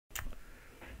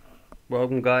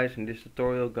Welcome guys, in this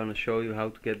tutorial I'm gonna show you how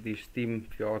to get these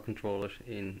SteamVR controllers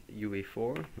in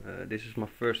UE4. This is my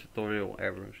first tutorial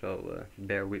ever, so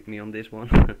bear with me on this one.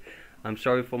 I'm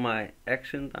sorry for my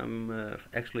accent, I'm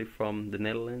actually from the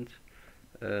Netherlands.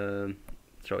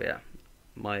 So yeah,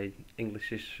 my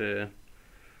English is,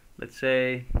 let's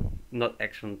say, not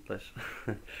excellentless.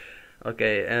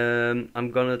 Okay,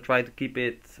 I'm gonna try to keep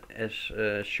it as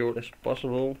short as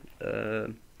possible.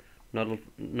 Not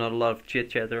a lot of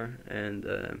chit chatter,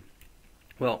 and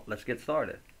well, let's get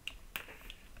started.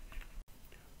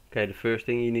 Okay, the first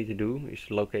thing you need to do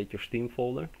is locate your Steam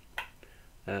folder.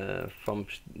 From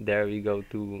there you go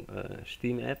to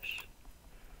Steam apps.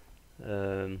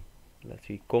 Let's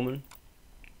see, common,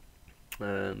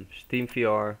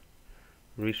 SteamVR,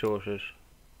 resources,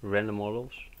 random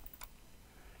models,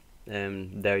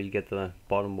 and there you get the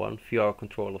bottom one, VR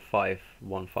controller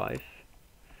 515.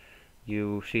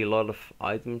 You see a lot of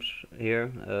items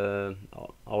here.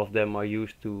 All of them are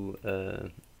used to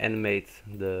animate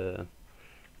the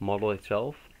model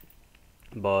itself,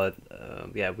 but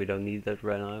yeah, we don't need that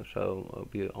right now, so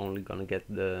we're only gonna get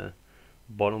the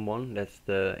bottom one. That's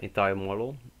the entire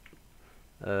model,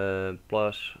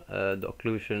 plus the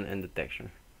occlusion and the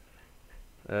texture.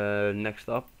 Next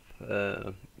up,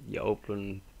 you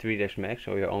open 3ds Max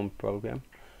or your own program,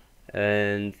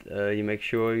 and you make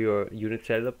sure your unit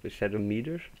setup is set in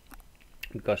meters,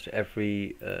 because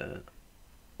every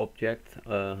object,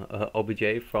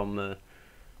 OBJ from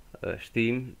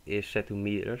Steam is set to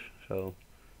meters, so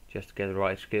just to get the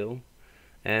right scale.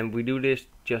 And we do this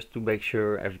just to make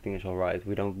sure everything is alright.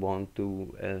 We don't want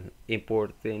to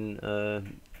import it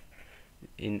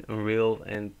in Unreal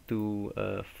and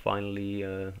to finally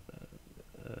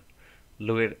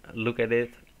look at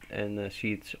it and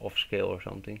see it's off scale or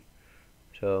something.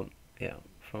 So yeah,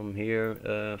 from here,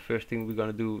 first thing we're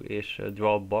gonna do is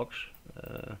draw a box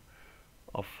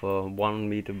of 1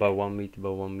 meter by 1 meter by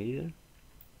 1 meter.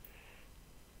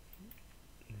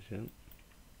 So,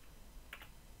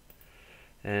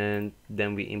 and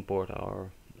then we import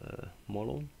our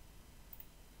model.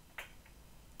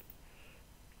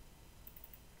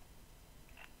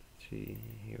 Let's see,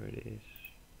 here it is.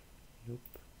 Nope.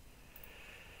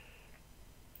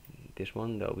 This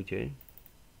one, the OBJ.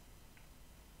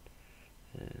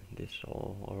 And this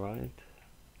all alright.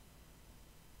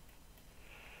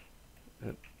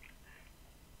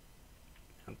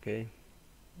 Okay,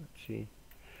 let's see.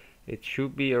 It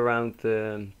should be around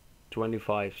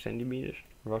 25 centimeters,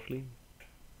 roughly.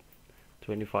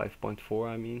 25.4,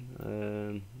 I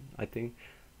mean, I think.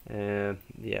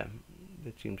 Yeah,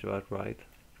 that seems about right.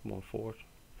 1/4.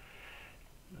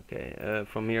 Okay,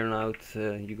 from here on out,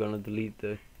 you're gonna delete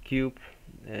the cube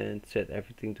and set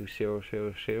everything to 0,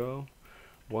 0, 0.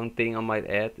 One thing I might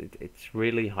add, it's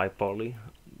really high poly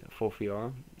for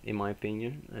VR, in my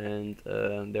opinion, and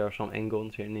there are some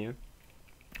angles in here,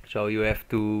 so you have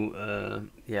to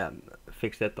yeah,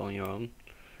 fix that on your own,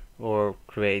 or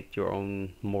create your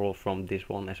own model from this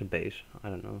one as a base. I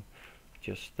don't know,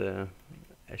 just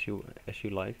as you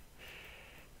like.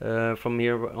 From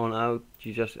here on out,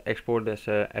 you just export as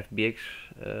a FBX.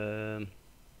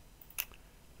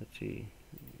 Let's see,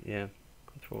 yeah,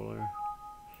 controller.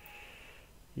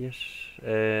 Yes,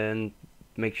 and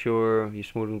make sure your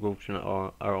smoothing groups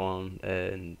are on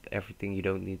and everything you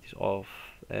don't need is off.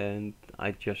 And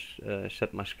I just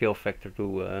set my scale factor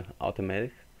to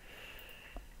automatic.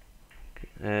 Okay.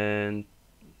 And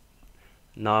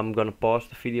now I'm gonna pause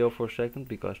the video for a second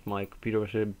because my computer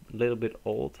is a little bit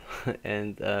old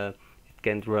and it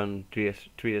can't run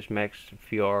 3ds Max,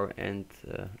 VR and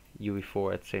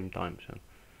UE4 at the same time. So.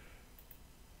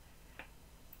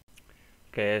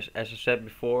 Okay, as I said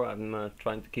before, I'm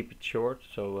trying to keep it short,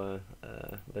 so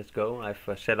let's go. I've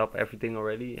set up everything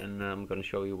already, and I'm going to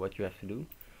show you what you have to do.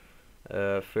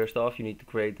 First off, you need to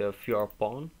create a VR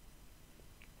pawn,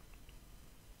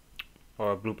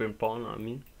 or a blueprint pawn, I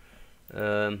mean.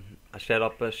 I set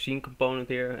up a scene component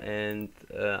here, and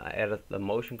I added a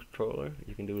motion controller.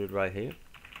 You can do it right here.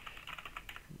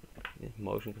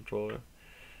 Motion controller.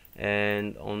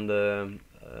 And on the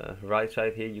right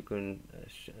side here you can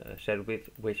set with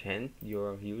which hand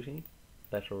you're using,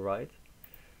 left or right.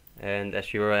 And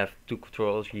as you have two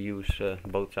controls, you use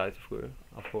both sides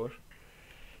of course.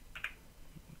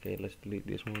 Okay, let's delete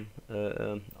this one.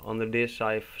 Under this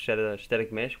I've set a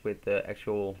static mesh with the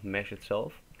actual mesh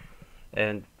itself,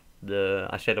 and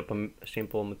I set up a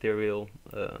simple material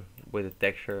with a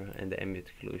texture and the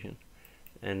ambient occlusion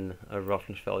and a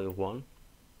roughness value of 1.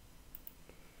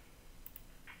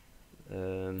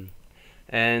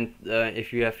 And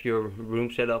if you have your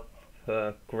room set up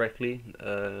correctly,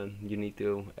 you need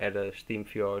to add a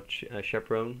SteamVR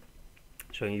chaperone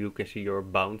so you can see your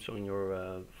bounce on your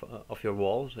of your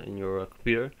walls in your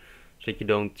computer, so that you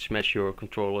don't smash your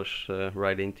controllers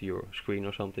right into your screen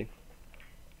or something.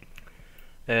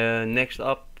 Next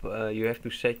up, you have to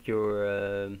set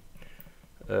your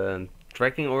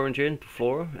tracking origin to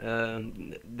floor.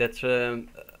 That's a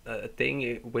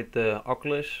thing with the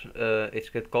Oculus. It's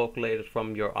get calculated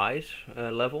from your eyes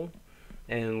level,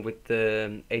 and with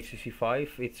the HTC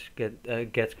Vive, it's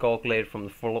gets calculated from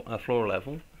the floor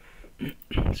level.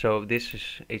 So this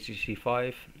is HTC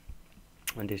Vive,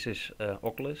 and this is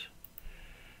Oculus.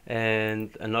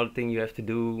 And another thing you have to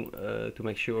do to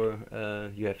make sure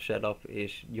you have set up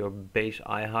is your base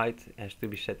eye height has to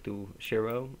be set to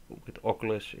 0. With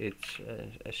Oculus it's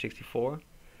 64,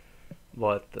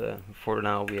 but for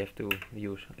now we have to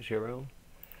use 0.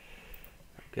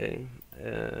 Okay,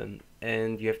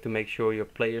 and you have to make sure your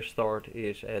player start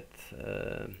is at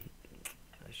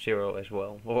 0 as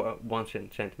well, or 1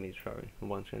 centimeter, sorry,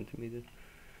 1 centimeter.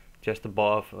 Just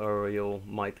above, or you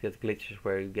might get glitches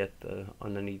where you get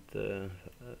underneath the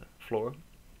floor.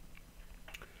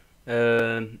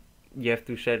 You have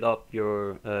to set up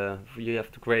your, you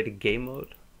have to create a game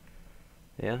mode.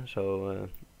 Yeah, so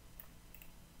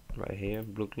right here,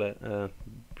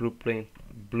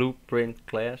 blueprint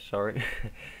class, sorry,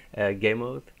 game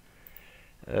mode.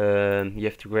 You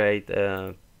have to create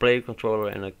a player controller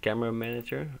and a camera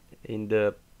manager. In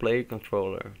the player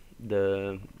controller,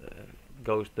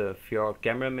 goes the VR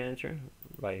camera manager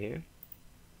right here,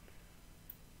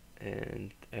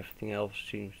 and everything else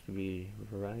seems to be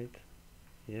right.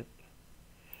 Yep.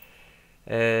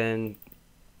 And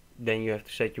then you have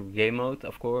to set your game mode,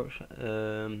 of course.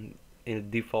 In the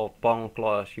default pawn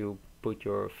class you put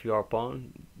your VR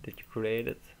pawn that you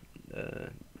created.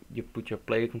 You put your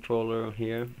player controller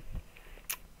here,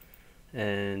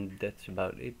 and that's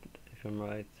about it, if I'm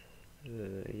right.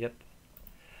 Yep.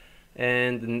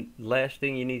 And the last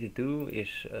thing you need to do is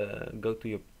go to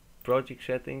your project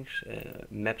settings,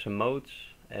 maps and modes,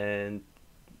 and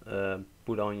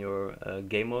put on your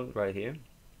game mode right here,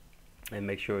 and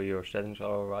make sure your settings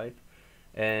are alright.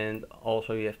 And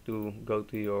also you have to go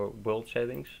to your world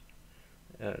settings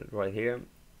right here,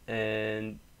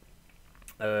 and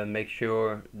make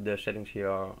sure the settings here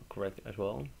are correct as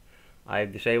well.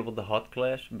 I've disabled the hot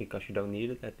class because you don't need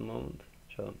it at the moment.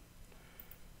 So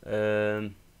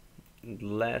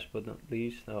last but not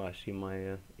least, oh, I see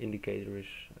my indicator is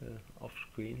off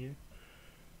screen here.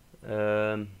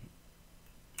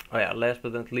 Oh yeah, last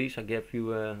but not least, I give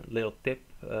you a little tip.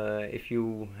 If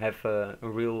you have a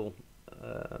real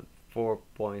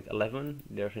 4.11,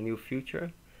 there's a new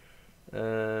feature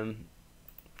that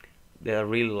I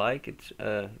really like. It's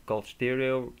called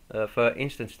stereo, for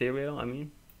instant stereo. I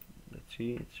mean, let's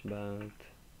see, it's about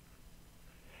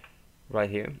right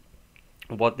here.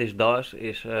 What this does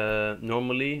is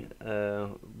normally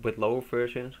with lower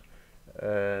versions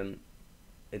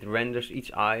it renders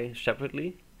each eye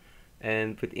separately,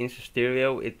 and with instant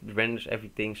stereo it renders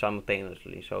everything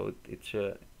simultaneously, so it's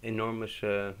an enormous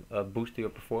boost to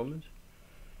your performance,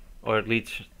 or at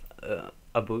least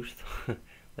a boost.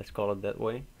 Let's call it that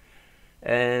way.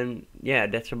 And yeah,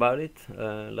 that's about it.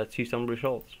 Let's see some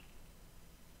results.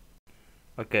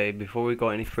 Okay, before we go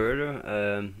any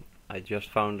further, I just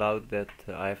found out that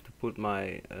I have to put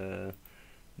my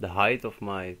the height of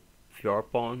my VR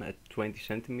pawn at 20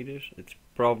 centimeters. It's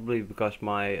probably because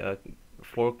my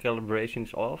floor calibration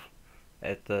is off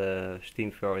at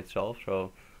SteamVR itself,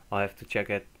 so I'll have to check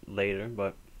it later.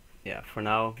 But yeah, for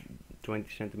now 20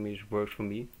 centimeters works for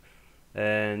me,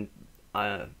 and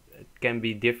it can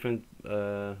be different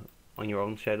on your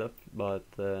own setup, but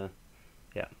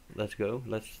yeah, let's go.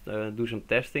 Let's do some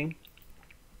testing.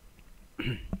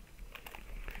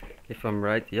 If I'm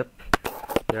right, yep,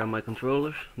 there are my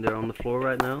controllers. They're on the floor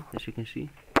right now, as you can see,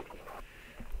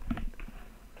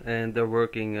 and they're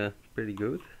working pretty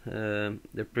good.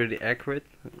 They're pretty accurate,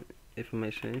 if I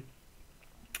may say.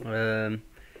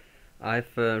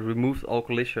 I've removed all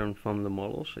collision from the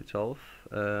models itself.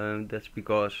 That's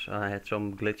because I had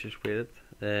some glitches with it,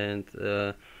 and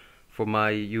for my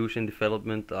use in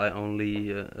development I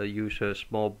only use a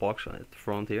small box at the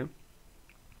front here.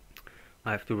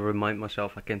 I have to remind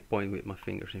myself I can't point with my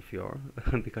fingers in VR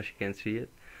because you can't see it.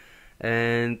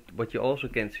 And what you also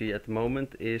can't see at the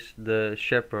moment is the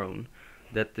chaperone.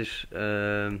 That is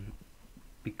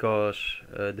because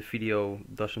the video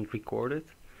doesn't record it.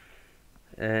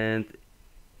 And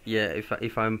yeah,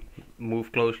 if I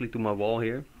move closely to my wall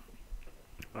here,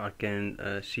 I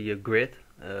can see a grid,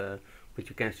 but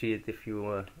you can't see it if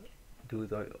you do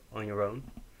it on your own.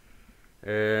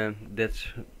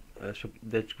 So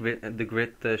the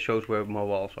grid shows where my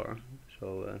walls are,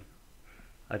 so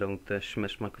I don't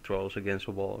smash my controllers against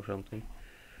a wall or something.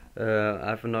 I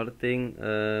have another thing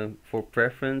for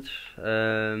preference.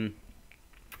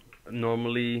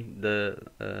 Normally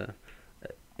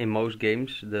in most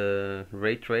games the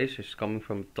ray trace is coming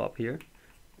from the top here,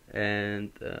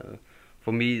 and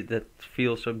for me that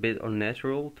feels a bit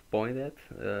unnatural to point at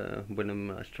when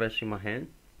I'm stretching my hand.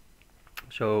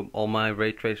 So all my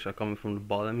ray traces are coming from the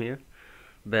bottom here,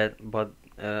 but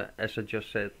as I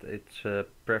just said, it's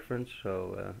preference,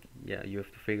 so yeah, you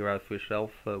have to figure out for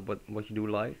yourself what you do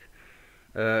like.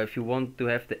 If you want to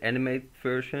have the animated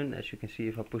version, as you can see,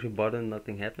 if I push a button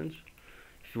nothing happens.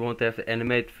 If you want to have the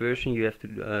animated version, you have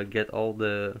to get all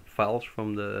the files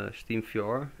from the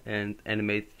SteamVR and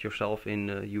animate it yourself in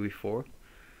UE4.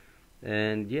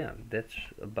 And yeah, that's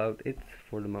about it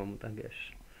for the moment, I guess.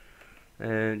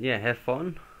 And yeah, have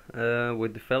fun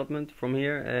with development from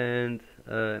here, and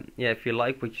yeah, if you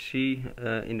like what you see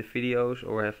in the videos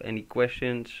or have any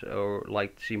questions or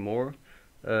like to see more,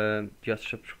 just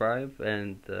subscribe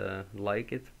and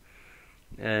like it,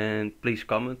 and please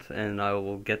comment, and I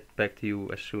will get back to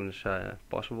you as soon as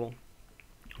possible.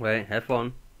 Well, have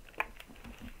fun.